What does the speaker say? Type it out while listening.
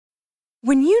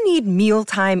When you need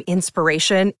mealtime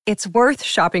inspiration, it's worth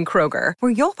shopping Kroger,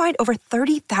 where you'll find over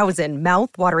 30,000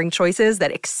 mouth-watering choices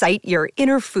that excite your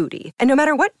inner foodie. And no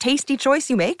matter what tasty choice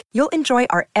you make, you'll enjoy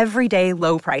our everyday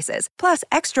low prices, plus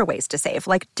extra ways to save,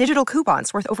 like digital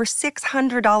coupons worth over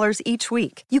 $600 each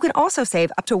week. You can also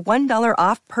save up to $1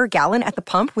 off per gallon at the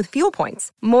pump with fuel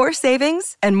points. More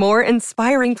savings and more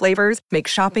inspiring flavors make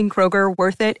shopping Kroger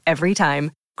worth it every time.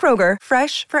 Kroger,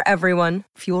 fresh for everyone.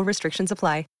 Fuel restrictions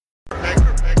apply.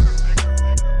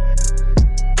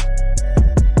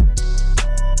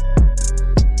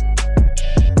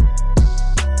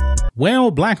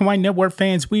 Well, Black and White Network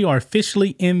fans, we are officially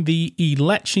in the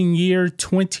election year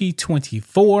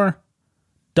 2024.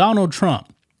 Donald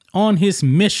Trump on his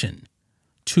mission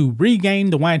to regain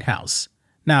the White House.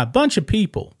 Now, a bunch of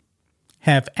people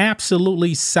have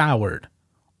absolutely soured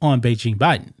on Beijing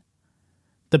Biden.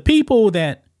 The people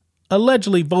that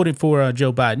allegedly voted for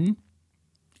Joe Biden,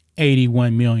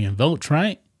 81 million votes,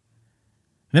 right?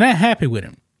 They're not happy with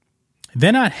him.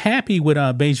 They're not happy with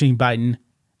Beijing Biden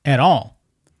at all.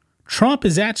 Trump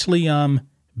is actually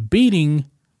beating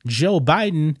Joe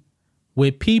Biden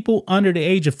with people under the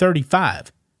age of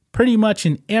 35. Pretty much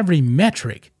in every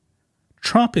metric,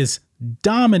 Trump is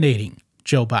dominating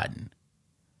Joe Biden.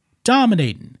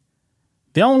 Dominating.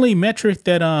 The only metric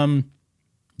that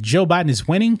Joe Biden is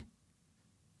winning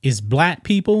is black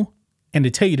people. And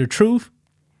to tell you the truth,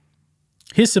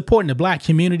 his support in the black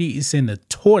community is in the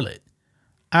toilet.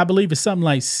 I believe it's something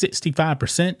like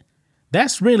 65%.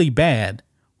 That's really bad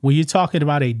when you're talking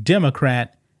about a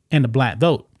Democrat and the black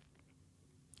vote.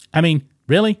 I mean,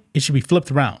 really? It should be flipped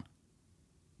around.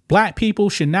 Black people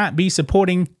should not be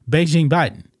supporting Beijing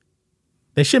Biden.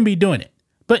 They shouldn't be doing it.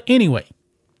 But anyway,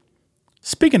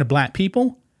 speaking of black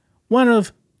people, one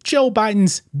of Joe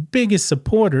Biden's biggest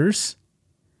supporters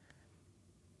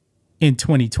in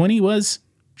 2020 was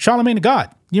Charlamagne the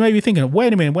God. You may be thinking,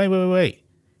 wait a minute, wait.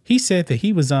 He said that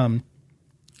he was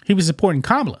supporting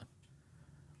Kamala.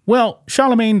 Well,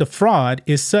 Charlamagne the fraud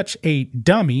is such a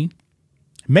dummy.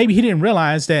 Maybe he didn't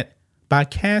realize that by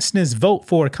casting his vote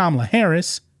for Kamala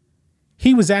Harris,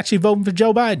 he was actually voting for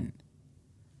Joe Biden.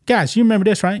 Guys, you remember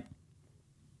this, right?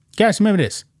 Guys, remember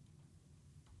this.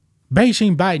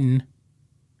 Beijing Biden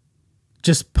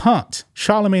just punked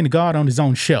Charlamagne the God on his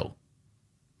own show.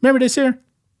 Remember this here?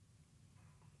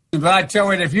 But I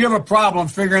tell you, if you have a problem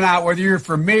figuring out whether you're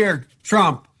for me or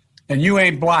Trump, and you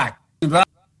ain't black.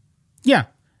 Yeah.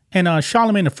 And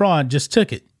Charlamagne the fraud just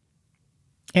took it.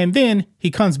 And then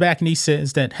he comes back and he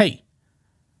says that, hey,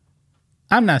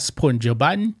 I'm not supporting Joe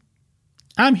Biden.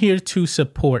 I'm here to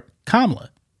support Kamala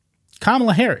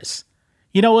Harris.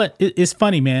 You know what? It's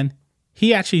funny, man.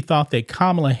 He actually thought that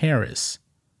Kamala Harris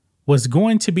was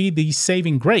going to be the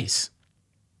saving grace.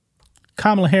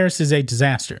 Kamala Harris is a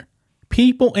disaster.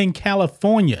 People in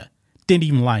California didn't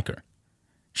even like her.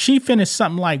 She finished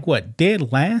something like, what,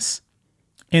 dead last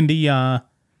in the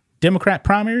Democrat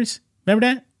primaries? Remember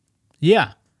that?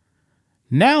 Yeah.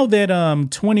 Now that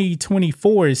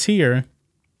 2024 is here,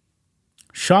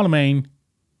 Charlamagne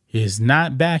is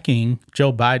not backing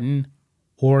Joe Biden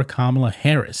or Kamala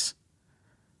Harris.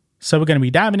 So we're going to be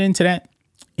diving into that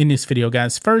in this video,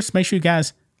 guys. First, make sure you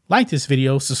guys like this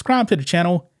video, subscribe to the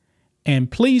channel, and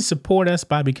please support us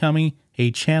by becoming a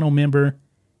channel member.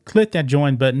 Click that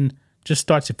join button. Just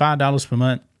starts at $5 per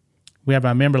month. We have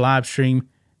our member live stream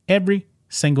every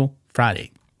single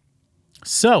Friday.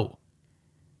 So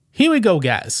here we go,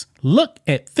 guys. Look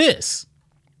at this.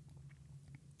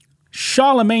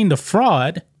 Charlamagne the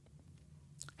fraud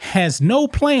has no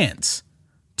plans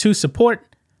to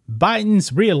support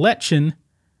Biden's re-election,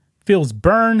 feels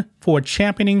burned for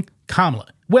championing Kamala.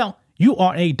 Well, you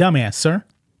are a dumbass, sir.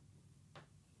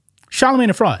 Charlamagne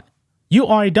the fraud, you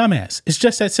are a dumbass. It's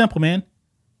just that simple, man.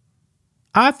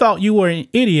 I thought you were an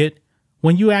idiot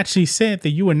when you actually said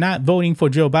that you were not voting for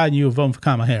Joe Biden, you were voting for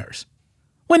Kamala Harris.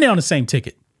 When they're on the same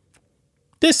ticket.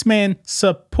 This man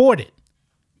supported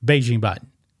Beijing Biden.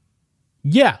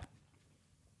 Yeah.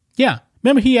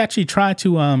 Remember he actually tried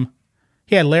to,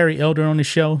 he had Larry Elder on the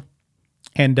show.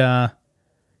 And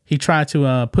he tried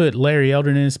to put Larry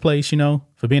Elder in his place,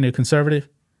 for being a conservative.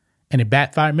 And it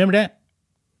backfired. Remember that?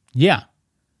 Yeah.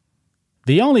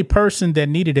 The only person that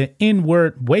needed an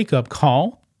N-word wake-up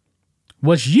call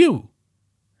was you,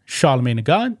 Charlamagne the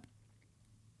God.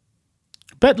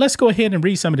 But let's go ahead and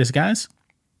read some of this, guys.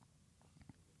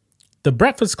 The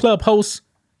Breakfast Club host,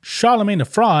 Charlamagne the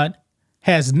fraud,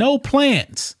 has no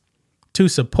plans to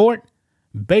support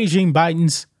Beijing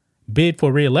Biden's bid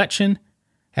for re-election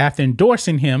after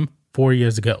endorsing him 4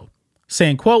 years ago,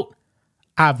 saying, quote,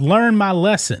 "I've learned my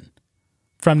lesson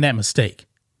from that mistake."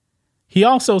 He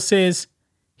also says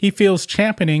he feels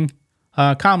championing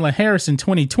Kamala Harris in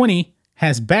 2020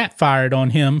 has backfired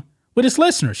on him with his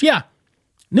listeners. Yeah,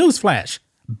 newsflash.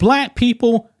 Black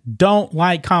people don't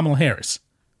like Kamala Harris.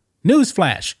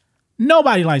 Newsflash.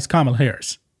 Nobody likes Kamala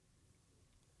Harris.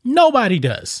 Nobody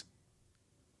does.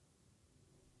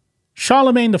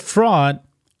 Charlamagne the Fraud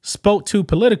spoke to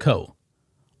Politico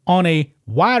on a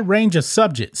wide range of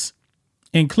subjects,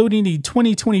 including the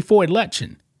 2024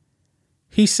 election.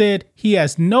 He said he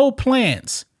has no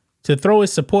plans to throw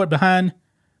his support behind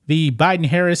the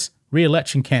Biden-Harris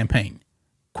re-election campaign.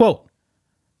 Quote,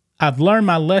 I've learned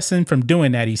my lesson from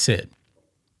doing that, he said.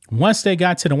 Once they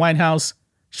got to the White House,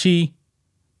 she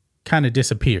kind of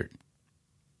disappeared.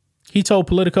 He told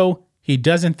Politico he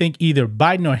doesn't think either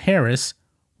Biden or Harris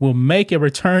will make a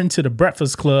return to the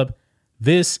Breakfast Club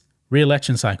this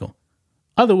re-election cycle.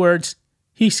 Other words,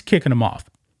 he's kicking them off.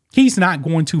 He's not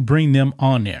going to bring them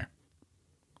on there.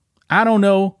 I don't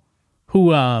know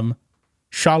who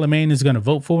Charlamagne is going to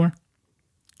vote for.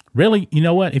 Really, you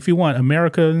know what? If you want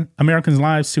Americans'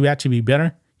 lives to actually be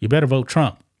better, you better vote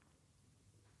Trump.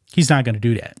 He's not going to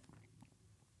do that.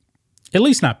 At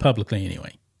least not publicly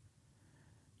anyway.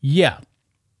 Yeah.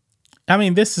 I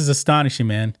mean, this is astonishing,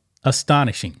 man.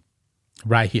 Astonishing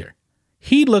right here.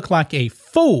 He looked like a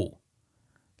fool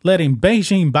letting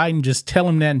Beijing Biden just tell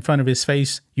him that in front of his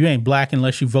face. You ain't black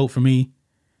unless you vote for me.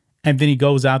 And then he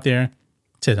goes out there and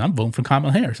says, I'm voting for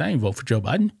Kamala Harris. I ain't vote for Joe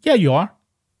Biden. Yeah, you are.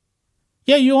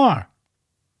 Yeah, you are.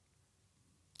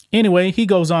 Anyway, he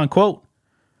goes on, quote,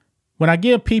 when I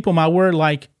give people my word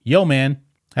like, yo, man,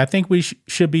 I think we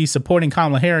should be supporting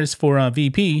Kamala Harris for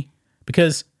VP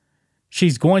because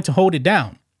she's going to hold it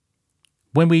down.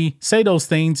 When we say those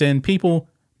things and people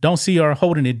don't see her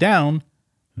holding it down,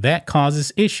 that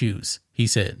causes issues, he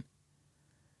said.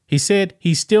 He said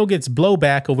he still gets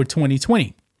blowback over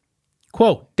 2020.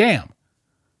 Quote, damn,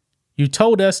 you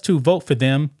told us to vote for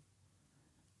them.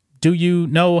 Do you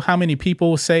know how many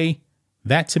people say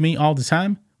that to me all the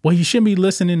time? Well, you shouldn't be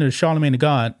listening to Charlamagne the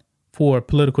God for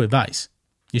political advice.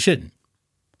 You shouldn't.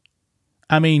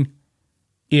 I mean,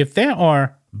 if there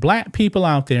are black people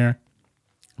out there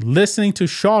listening to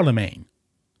Charlamagne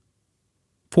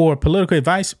for political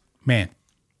advice, man,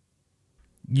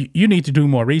 you need to do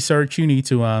more research. You need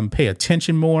to pay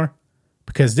attention more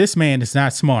because this man is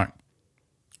not smart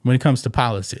when it comes to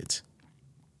politics.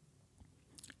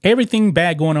 Everything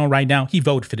bad going on right now, he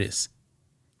voted for this.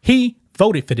 He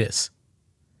voted for this.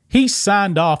 He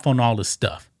signed off on all this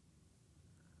stuff.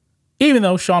 Even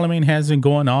though Charlamagne has been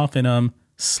going off and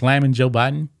slamming Joe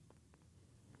Biden,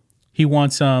 he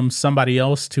wants somebody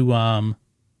else to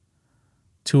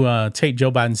take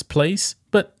Joe Biden's place.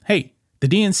 But hey, the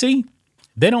DNC,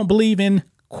 they don't believe in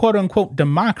quote unquote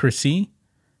democracy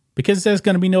because there's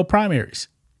going to be no primaries.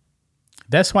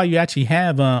 That's why you actually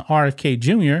have RFK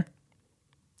Jr.,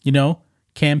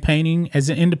 campaigning as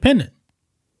an independent.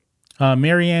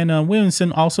 Marianne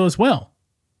Williamson also as well.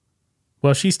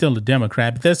 Well, she's still a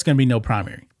Democrat, but there's going to be no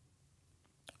primary.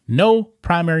 No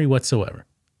primary whatsoever.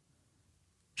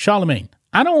 Charlamagne,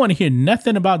 I don't want to hear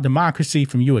nothing about democracy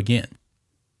from you again.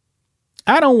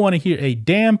 I don't want to hear a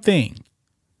damn thing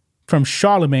from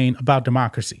Charlamagne about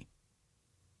democracy.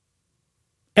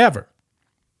 Ever.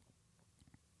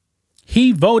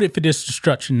 He voted for this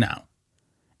destruction now.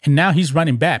 And now he's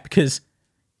running back because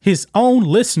his own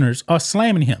listeners are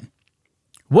slamming him.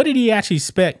 What did he actually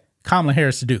expect Kamala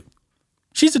Harris to do?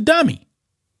 She's a dummy.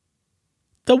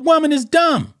 The woman is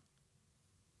dumb.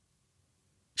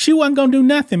 She wasn't going to do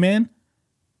nothing, man.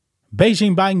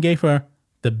 Beijing Biden gave her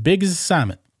the biggest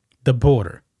assignment, the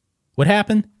border. What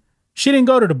happened? She didn't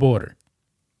go to the border.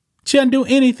 She didn't do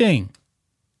anything.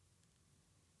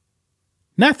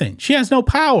 Nothing. She has no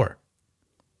power.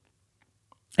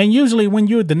 And usually when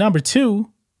you're the number two,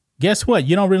 guess what?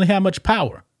 You don't really have much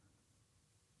power.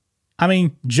 I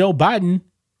mean, Joe Biden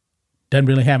doesn't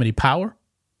really have any power.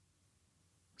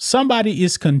 Somebody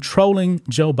is controlling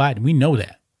Joe Biden. We know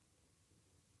that.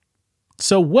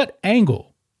 So what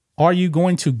angle are you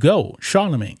going to go,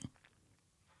 Charlamagne?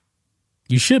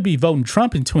 You should be voting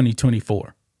Trump in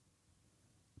 2024.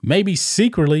 Maybe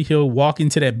secretly he'll walk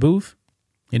into that booth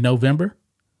in November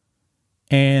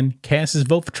and cast his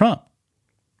vote for Trump.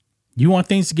 You want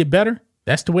things to get better?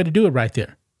 That's the way to do it right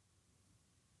there.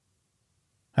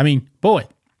 I mean, boy,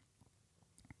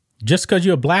 just because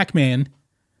you're a black man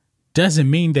doesn't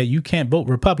mean that you can't vote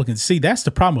Republican. See, that's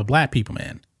the problem with black people,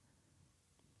 man.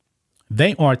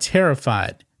 They are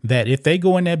terrified that if they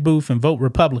go in that booth and vote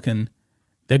Republican,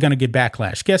 they're going to get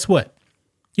backlash. Guess what?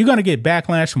 You're going to get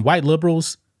backlash from white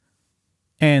liberals.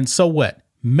 And so what?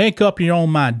 Make up your own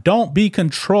mind. Don't be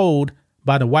controlled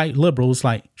by the white liberals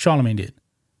like Charlamagne did.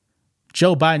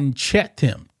 Joe Biden checked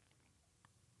him.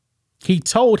 He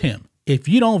told him, if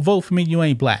you don't vote for me, you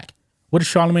ain't black. What does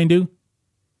Charlamagne do?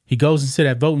 He goes into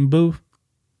that voting booth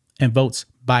and votes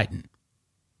Biden.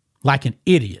 Like an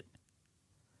idiot.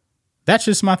 That's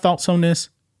just my thoughts on this.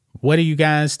 What do you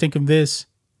guys think of this?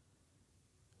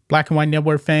 Black and White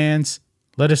Network fans,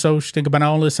 let us know what you think about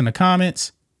all this in the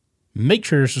comments. Make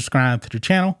sure to subscribe to the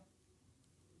channel.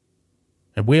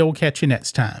 And we'll catch you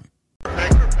next time.